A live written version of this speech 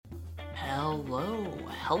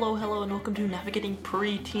Hello, and welcome to Navigating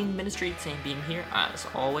Preteen Ministry. It's Sam Beam here, as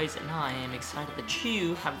always, and I am excited that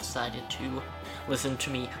you have decided to listen to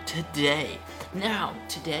me today. Now,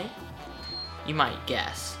 today, you might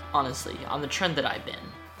guess, honestly, on the trend that I've been,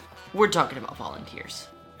 we're talking about volunteers.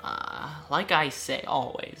 Like I say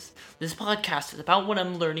always, this podcast is about what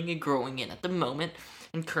I'm learning and growing in at the moment,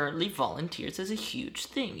 and currently volunteers is a huge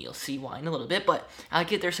thing. You'll see why in a little bit, but I'll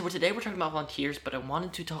get there. So today we're talking about volunteers, but I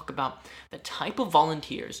wanted to talk about the type of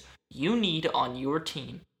volunteers you need on your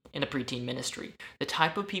team in a preteen ministry. The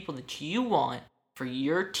type of people that you want for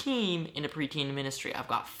your team in a preteen ministry. I've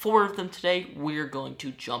got 4 of them today. We're going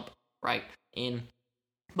to jump right in.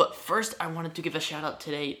 But first, I wanted to give a shout out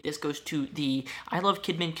today. This goes to the I Love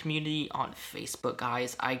Kidmin community on Facebook,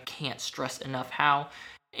 guys. I can't stress enough how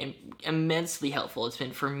immensely helpful it's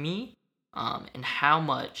been for me, and how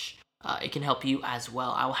much it can help you as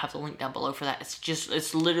well. I will have the link down below for that.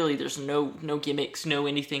 It's literally, there's no gimmicks, no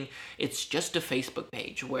anything. It's just a Facebook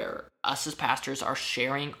page where us as pastors are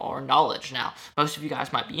sharing our knowledge. Now, most of you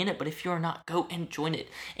guys might be in it, but if you're not, go and join it.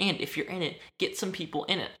 And if you're in it, get some people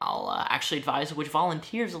in it. I'll actually advise which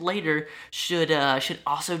volunteers later should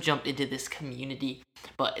also jump into this community.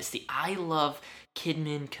 But it's the I Love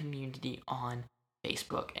Kidmin community on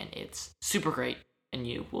Facebook, and it's super great, and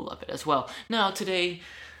you will love it as well. Now, today,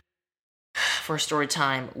 for story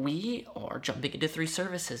time, we are jumping into 3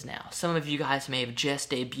 services now. Some of you guys may have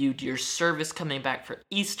just debuted your service coming back for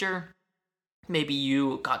Easter. Maybe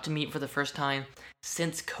you got to meet for the first time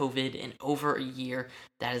since COVID in over a year.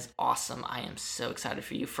 That is awesome. I am so excited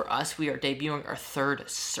for you. For us, we are debuting our 3rd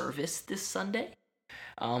service this Sunday.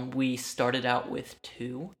 We started out with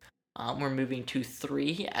 2. We're moving to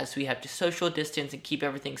 3 as we have to social distance and keep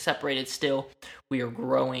everything separated still. We are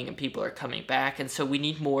growing and people are coming back, and so we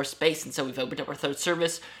need more space, and so we've opened up our 3rd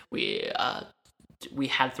service. We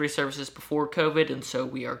had 3 services before COVID, and so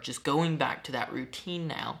we are just going back to that routine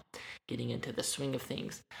now, getting into the swing of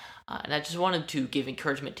things. And I just wanted to give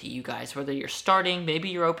encouragement to you guys, whether you're starting, maybe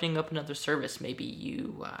you're opening up another service, maybe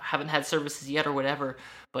you haven't had services yet or whatever,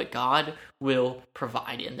 but God will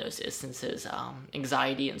provide in those instances.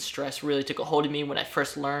 Anxiety and stress really took a hold of me when I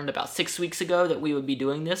first learned about 6 weeks ago that we would be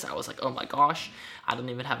doing this. I was like, oh my gosh, I don't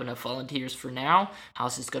even have enough volunteers for now.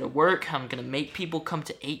 How's this going to work? How am I going to make people come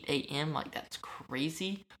to 8 a.m.? Like, that's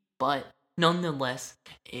crazy. But nonetheless,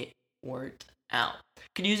 it worked out.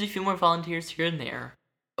 Could use a few more volunteers here and there.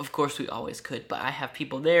 Of course, we always could, but I have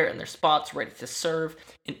people there in their spots ready to serve,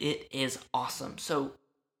 and it is awesome. So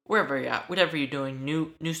wherever you're at, whatever you're doing,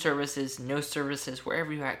 new services, no services,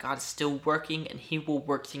 wherever you're at, God is still working, and He will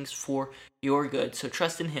work things for your good. So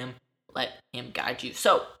trust in Him. Let Him guide you.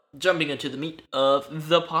 So jumping into the meat of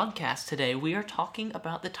the podcast today, we are talking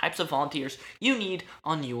about the types of volunteers you need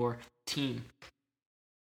on your team.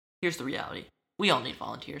 Here's the reality. We all need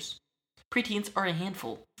volunteers. Preteens are a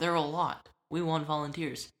handful. They're a lot. We want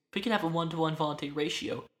volunteers. If we can have a 1-to-1 volunteer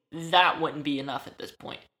ratio, that wouldn't be enough at this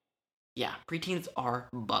point. Yeah, preteens are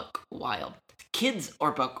buck wild. Kids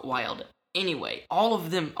are buck wild. Anyway, all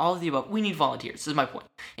of the above, we need volunteers. This is my point.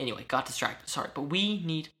 Anyway, got distracted, sorry, but we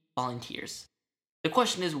need volunteers. The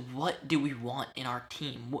question is, what do we want in our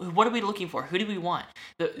team? What are we looking for? Who do we want?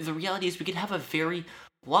 The reality is we could have a very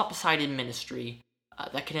lopsided ministry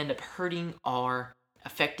that could end up hurting our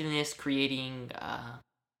effectiveness, creating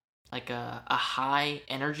like a high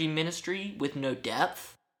energy ministry with no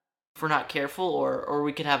depth if we're not careful, or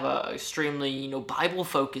we could have a extremely Bible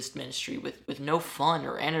focused ministry with no fun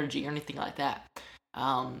or energy or anything like that.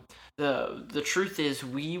 The truth is,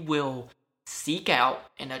 we will seek out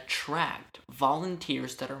and attract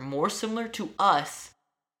volunteers that are more similar to us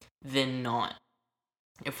than not.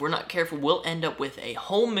 If we're not careful, we'll end up with a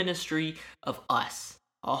whole ministry of us,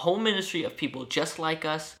 a whole ministry of people just like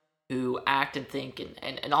us, who act and think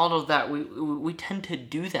and all of that. We tend to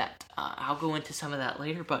do that. I'll go into some of that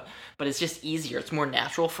later, but it's just easier. It's more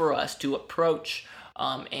natural for us to approach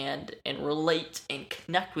and relate and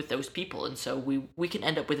connect with those people. And so we can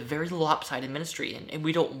end up with a very lopsided ministry, and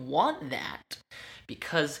we don't want that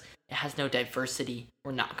because it has no diversity.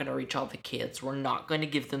 We're not going to reach all the kids. We're not going to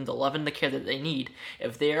give them the love and the care that they need.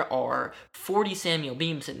 If there are 40 Samuel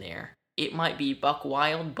Beams in there, it might be buck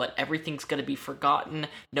wild, but everything's going to be forgotten.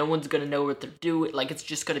 No one's going to know what they're doing. Like, it's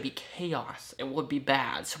just going to be chaos. It would be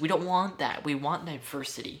bad. So we don't want that. We want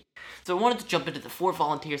diversity. So I wanted to jump into the 4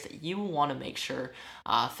 volunteers that you will want to make sure.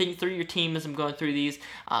 Think through your team as I'm going through these.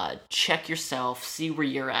 Check yourself. See where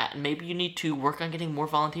you're at. And maybe you need to work on getting more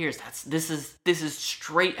volunteers. This is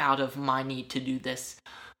straight out of my need to do this.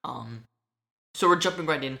 So we're jumping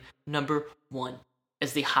right in. Number 1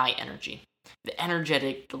 is the high energy. The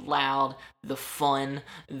energetic, the loud, the fun,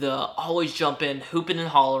 the always jumping, hooping and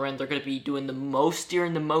hollering. They're going to be doing the most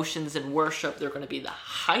during the motions in worship. They're going to be the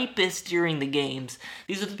hypest during the games.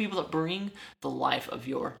 These are the people that bring the life of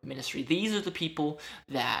your ministry. These are the people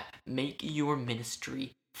that make your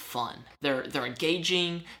ministry fun. They're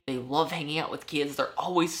engaging. They love hanging out with kids. They're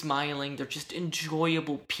always smiling. They're just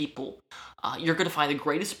enjoyable people. You're going to find the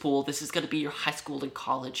greatest pool. This is going to be your high school and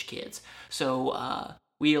college kids. So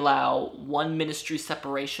we allow one ministry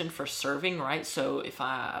separation for serving, right? So if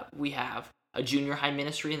we have a junior high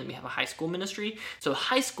ministry and then we have a high school ministry. So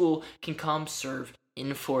high school can come serve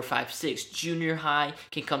in 4, 5, 6. Junior high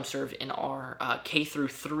can come serve in our K through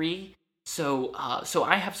 3. So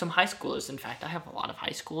I have some high schoolers. In fact, I have a lot of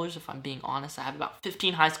high schoolers, if I'm being honest. I have about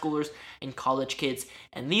 15 high schoolers and college kids,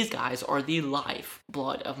 and these guys are the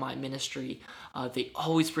lifeblood of my ministry. They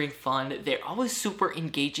always bring fun. They're always super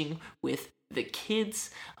engaging with the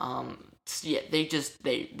kids.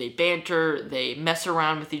 They banter, they mess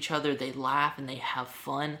around with each other, they laugh, and they have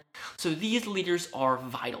fun. So these leaders are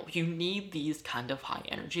vital. You need these kind of high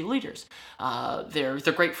energy leaders. They're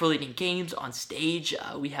great for leading games on stage.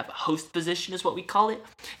 We have a host position is what we call it,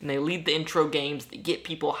 and they lead the intro games. They get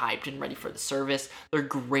people hyped and ready for the service. They're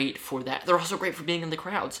great for that. They're also great for being in the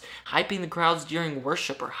crowds, hyping the crowds during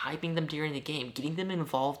worship or hyping them during the game, getting them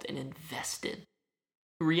involved and invested.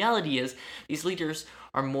 The reality is, these leaders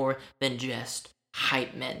are more than just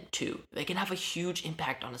hype men too. They can have a huge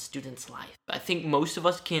impact on a student's life. I think most of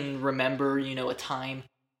us can remember, a time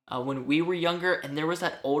when we were younger and there was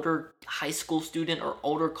that older high school student or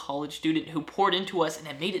older college student who poured into us and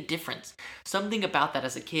it made a difference. Something about that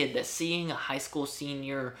as a kid, that seeing a high school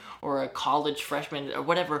senior or a college freshman or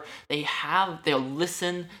whatever, they'll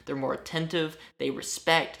listen, they're more attentive, they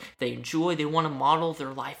respect, they enjoy, they want to model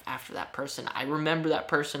their life after that person. I remember that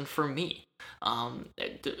person for me.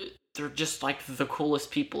 They're just like the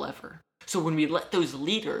coolest people ever. So when we let those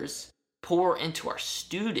leaders pour into our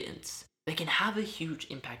students, they can have a huge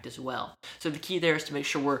impact as well. So the key there is to make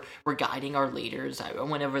sure we're guiding our leaders. I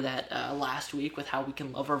went over that last week with how we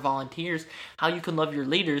can love our volunteers, how you can love your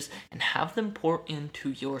leaders, and have them pour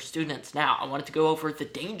into your students. Now, I wanted to go over the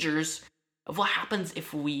dangers of what happens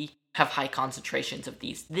if we have high concentrations of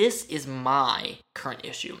these. This is my current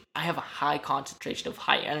issue. I have a high concentration of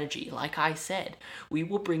high energy. Like I said, we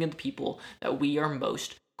will bring in the people that we are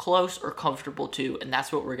most close or comfortable to, and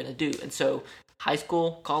that's what we're going to do. And so high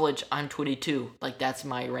school, college, I'm 22. That's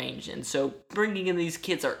my range. And so bringing in these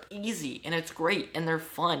kids are easy, and it's great, and they're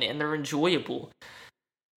fun, and they're enjoyable.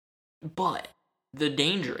 But the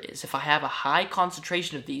danger is, if I have a high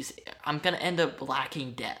concentration of these, I'm going to end up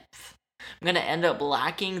lacking depth. I'm going to end up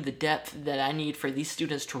lacking the depth that I need for these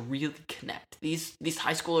students to really connect. These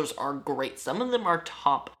high schoolers are great. Some of them are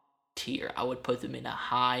top tier. I would put them in a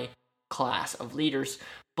high class of leaders,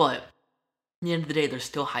 but at the end of the day, they're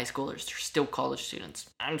still high schoolers. They're still college students.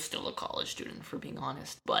 I'm still a college student, for being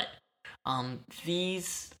honest. But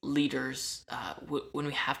these leaders, when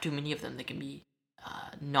we have too many of them, they can be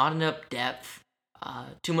not enough depth,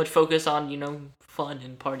 too much focus on, fun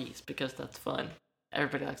and parties, because that's fun.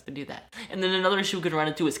 Everybody likes to do that. And then another issue we could run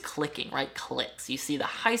into is clicking, right? Cliques. You see, the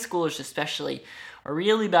high schoolers especially are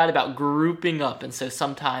really bad about grouping up, and so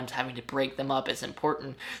sometimes having to break them up is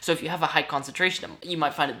important. So if you have a high concentration, you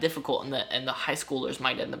might find it difficult, and the high schoolers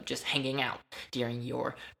might end up just hanging out during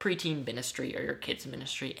your preteen ministry or your kids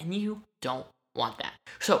ministry, and you don't want that.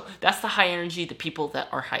 So that's the high energy, the people that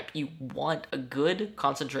are hype. You want a good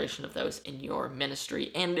concentration of those in your ministry.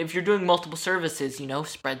 And if you're doing multiple services,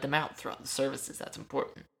 spread them out throughout the services. That's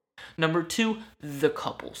important. Number 2, the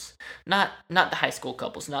couples. Not the high school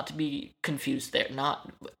couples, not to be confused there.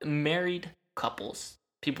 Not married couples.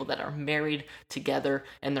 People that are married together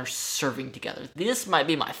and they're serving together. This might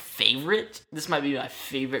be my favorite. This might be my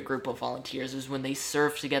favorite group of volunteers, is when they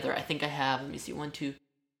serve together. I think I have,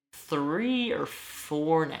 3 or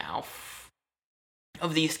 4 now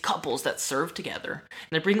of these couples that serve together,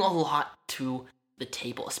 and they bring a lot to the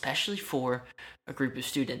table, especially for a group of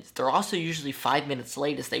students. They're also usually 5 minutes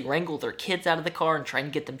late as they wrangle their kids out of the car and try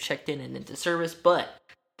and get them checked in and into service, but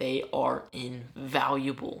they are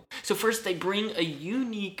invaluable. So first, they bring a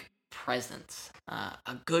unique presence.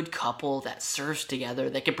 A good couple that serves together,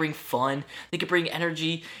 they could bring fun, they could bring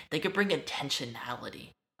energy, they could bring intentionality.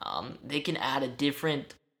 They can add a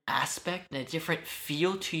different aspect and a different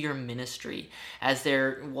feel to your ministry, as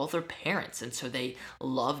they're parents, and so they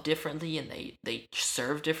love differently and they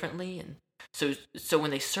serve differently, and so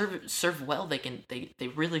when they serve well, they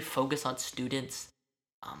really focus on students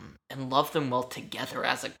and love them well together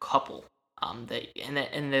as a couple. And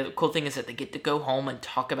the cool thing is that they get to go home and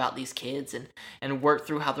talk about these kids and work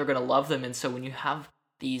through how they're gonna love them. And so when you have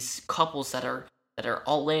these couples that are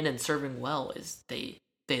all in and serving well, is they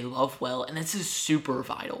love well, and this is super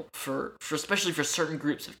vital for especially for certain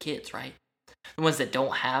groups of kids, right? The ones that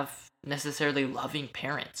don't have necessarily loving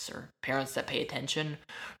parents or parents that pay attention,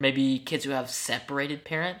 maybe kids who have separated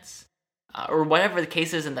parents, or whatever the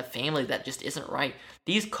case is in the family that just isn't right.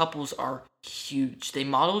 These couples are huge. They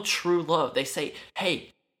model true love. They say,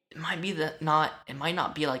 "Hey, it might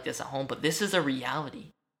not be like this at home, but this is a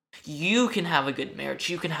reality. You can have a good marriage.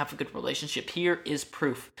 You can have a good relationship. Here is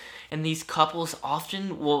proof." And these couples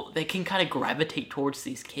often they can kind of gravitate towards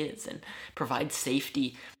these kids and provide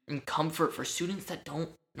safety and comfort for students that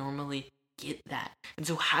don't normally get that. And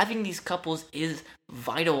so having these couples is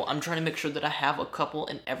vital. I'm trying to make sure that I have a couple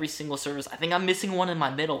in every single service. I think I'm missing one in my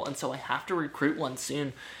middle, and so I have to recruit one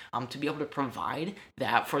soon to be able to provide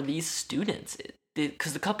that for these students,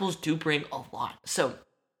 because the couples do bring a lot. So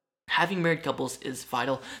having married couples is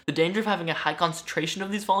vital. The danger of having a high concentration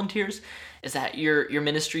of these volunteers is that your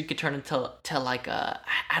ministry could turn into like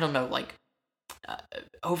I don't know, like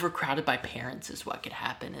overcrowded by parents is what could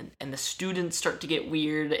happen, and the students start to get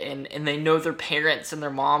weird, and they know their parents and their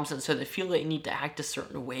moms, and so they feel they need to act a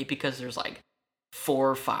certain way because there's like 4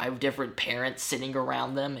 or 5 different parents sitting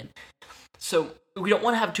around them. And so we don't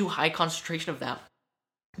want to have too high concentration of that,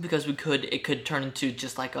 because it could turn into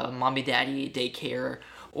just like a mommy daddy daycare,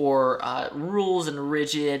 or rules and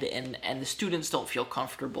rigid, and the students don't feel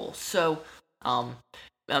comfortable. So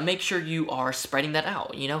make sure you are spreading that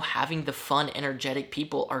out. Having the fun, energetic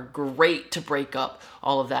people are great to break up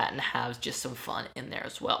all of that and have just some fun in there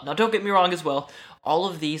as well. Now, don't get me wrong as well. All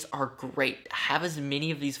of these are great. Have as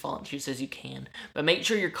many of these volunteers as you can, but make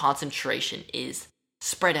sure your concentration is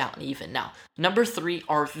spread out and even. Now, number 3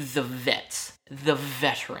 are the vets, the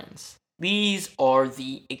veterans. These are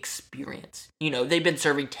the experience. They've been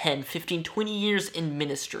serving 10, 15, 20 years in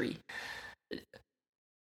ministry.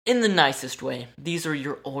 In the nicest way, these are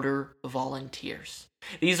your older volunteers.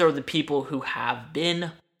 These are the people who have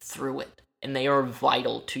been through it, and they are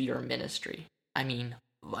vital to your ministry. I mean,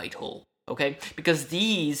 vital, okay? Because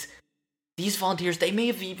these volunteers, they may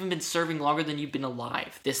have even been serving longer than you've been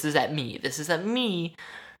alive. This is at me.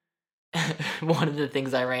 One of the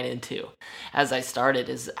things I ran into as I started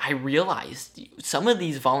is I realized some of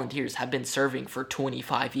these volunteers have been serving for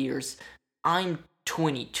 25 years. I'm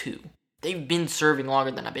 22. They've been serving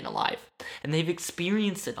longer than I've been alive, and they've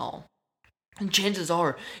experienced it all. And chances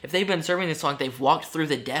are, if they've been serving this long, they've walked through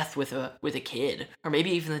the death with a kid, or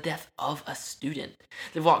maybe even the death of a student.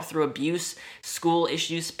 They've walked through abuse, school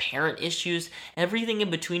issues, parent issues, everything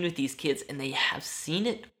in between with these kids, and they have seen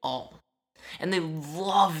it all. And they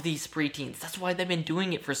love these preteens. That's why they've been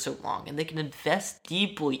doing it for so long, and they can invest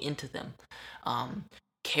deeply into them,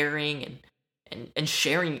 caring and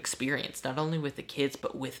sharing experience, not only with the kids,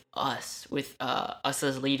 but with us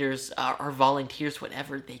as leaders, our volunteers,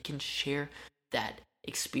 whatever. They can share that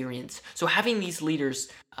experience. So having these leaders,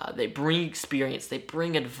 they bring experience, they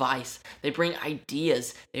bring advice, they bring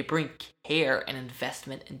ideas, they bring care and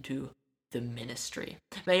investment into the ministry.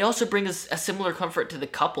 They also bring us a similar comfort to the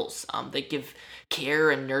couples. They give care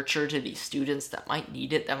and nurture to these students that might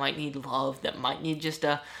need it, that might need love, that might need just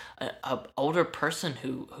a older person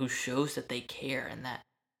who shows that they care and that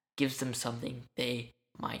gives them something they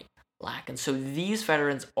might lack. And so these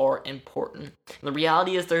veterans are important. And the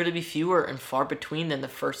reality is they're going to be fewer and far between than the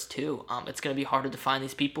first two. It's going to be harder to find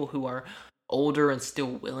these people who are older and still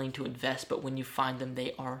willing to invest, but when you find them,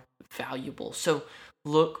 they are valuable. So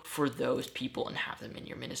look for those people and have them in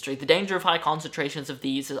your ministry. The danger of high concentrations of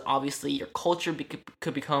these is obviously your culture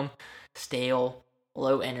could become stale,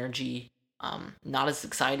 low energy, not as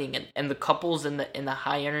exciting, and the couples and the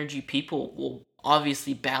high energy people will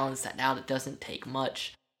obviously balance that out. It doesn't take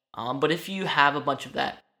much, but if you have a bunch of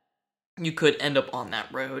that, you could end up on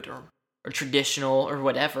that road or traditional or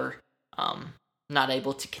whatever, not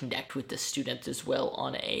able to connect with the students as well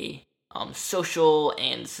on a social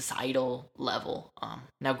and societal level.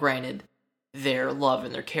 Now granted, their love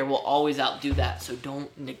and their care will always outdo that, so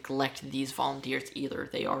don't neglect these volunteers either.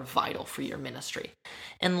 They are vital for your ministry.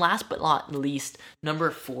 And last but not least,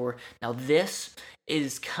 number 4. Now this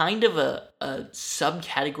is kind of a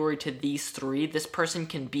subcategory to these 3. This person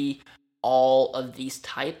can be all of these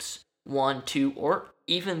types, 1, 2, or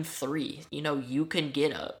even 3. You can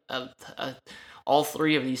get all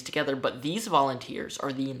 3 of these together, but these volunteers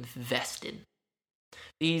are the invested.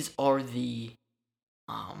 These are the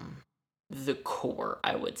core,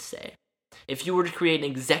 I would say. If you were to create an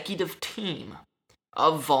executive team,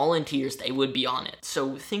 of volunteers, they would be on it.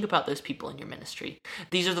 So think about those people in your ministry.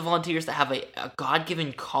 These are the volunteers that have a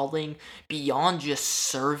God-given calling beyond just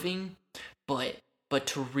serving, but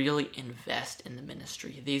to really invest in the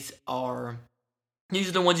ministry. These are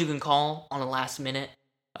the ones you can call on a last minute.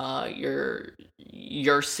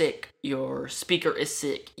 You're sick, your speaker is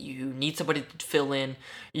sick, you need somebody to fill in,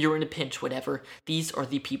 you're in a pinch, whatever. These are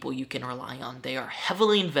the people you can rely on. They are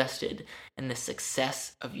heavily invested in the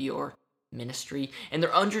success of your ministry, and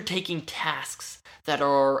they're undertaking tasks that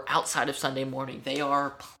are outside of Sunday morning. They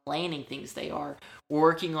are planning things, they are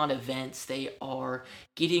working on events, they are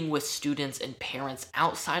getting with students and parents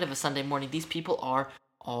outside of a Sunday morning. These people are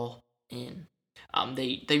all in.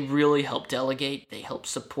 They really help delegate, they help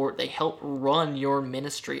support, they help run your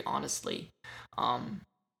ministry, honestly.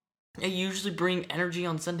 They usually bring energy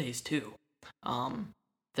on Sundays too.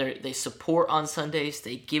 They support on Sundays,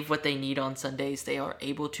 they give what they need on Sundays, they are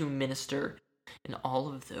able to minister in all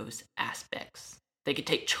of those aspects. They can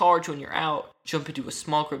take charge when you're out, jump into a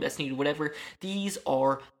small group that's needed, whatever. These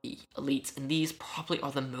are the elites, and these probably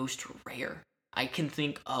are the most rare. I can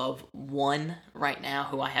think of one right now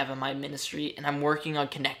who I have in my ministry, and I'm working on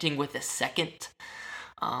connecting with a second,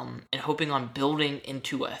 and hoping on building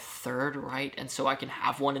into a third, right? And so I can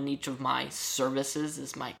have one in each of my services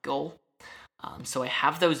is my goal. So I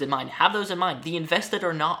have those in mind. The invested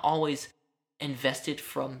are not always invested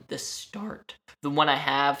from the start. The one I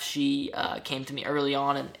have, she came to me early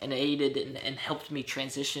on and aided and helped me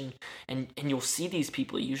transition. And you'll see these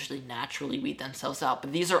people usually naturally weed themselves out.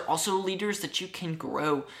 But these are also leaders that you can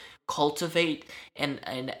grow, cultivate,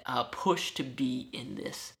 and push to be in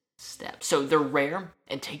this step. So they're rare,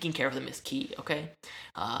 and taking care of them is key, okay?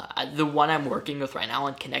 The one I'm working with right now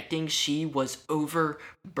and connecting, she was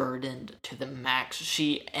overburdened to the max.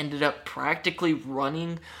 She ended up practically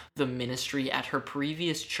running the ministry at her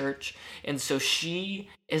previous church, and so she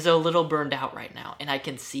is a little burned out right now, and I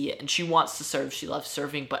can see it, and she wants to serve, she loves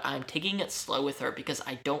serving, but I'm taking it slow with her because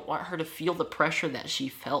I don't want her to feel the pressure that she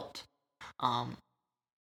felt.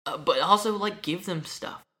 But also, give them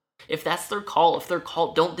stuff. If that's their call,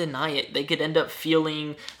 don't deny it. They could end up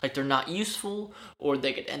feeling like they're not useful, or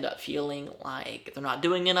they could end up feeling like they're not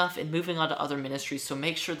doing enough and moving on to other ministries. So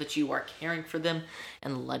make sure that you are caring for them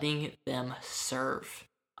and letting them serve.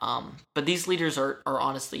 But these leaders are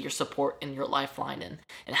honestly your support and your lifeline,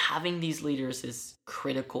 and having these leaders is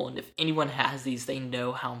critical. And if anyone has these, they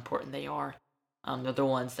know how important they are. They're the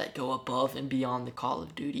ones that go above and beyond the call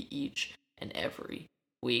of duty each and every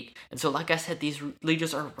week. And so, like I said, these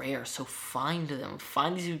leaders are rare, so find them,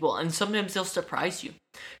 find these people, and sometimes they'll surprise you,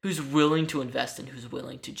 who's willing to invest and who's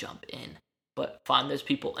willing to jump in. But find those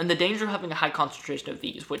people. And the danger of having a high concentration of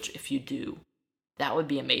these, which if you do, that would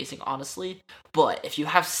be amazing, honestly. But if you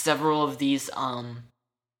have several of these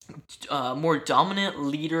more dominant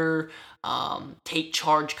leader, take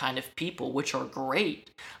charge kind of people, which are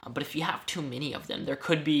great, but if you have too many of them, there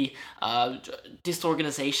could be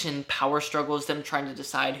disorganization, power struggles, them trying to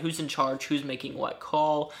decide who's in charge, who's making what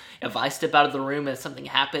call. If I step out of the room and something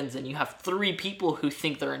happens and you have 3 people who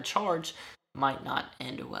think they're in charge, might not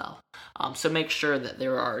end well. So make sure that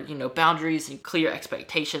there are, boundaries and clear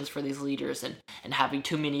expectations for these leaders, and having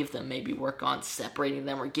too many of them, maybe work on separating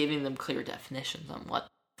them or giving them clear definitions on what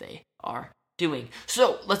they are doing.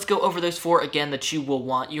 So let's go over those 4 again that you will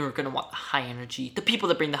want. You're going to want the high energy, the people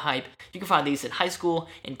that bring the hype. You can find these in high school,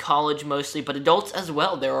 in college mostly, but adults as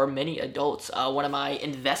well. There are many adults. One of my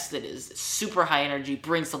invested is super high energy,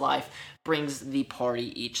 brings to life, brings the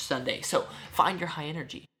party each Sunday. So find your high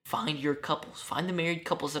energy. Find your couples. Find the married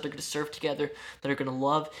couples that are going to serve together, that are going to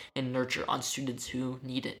love and nurture on students who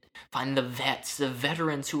need it. Find the vets, the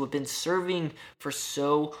veterans who have been serving for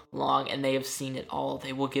so long and they have seen it all.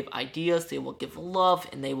 They will give ideas, they will give love,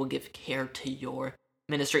 and they will give care to your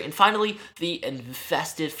ministry. And finally, the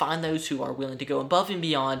invested. Find those who are willing to go above and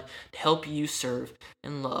beyond to help you serve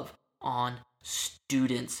and love on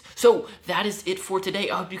students. So that is it for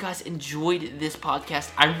today. I hope you guys enjoyed this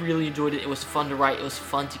podcast. I really enjoyed it. It was fun to write. It was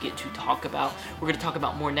fun to get to talk about. We're going to talk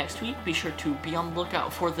about more next week. Be sure to be on the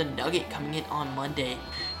lookout for the Nugget coming in on Monday.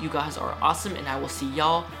 You guys are awesome, and I will see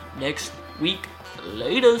y'all next week.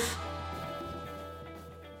 Laters.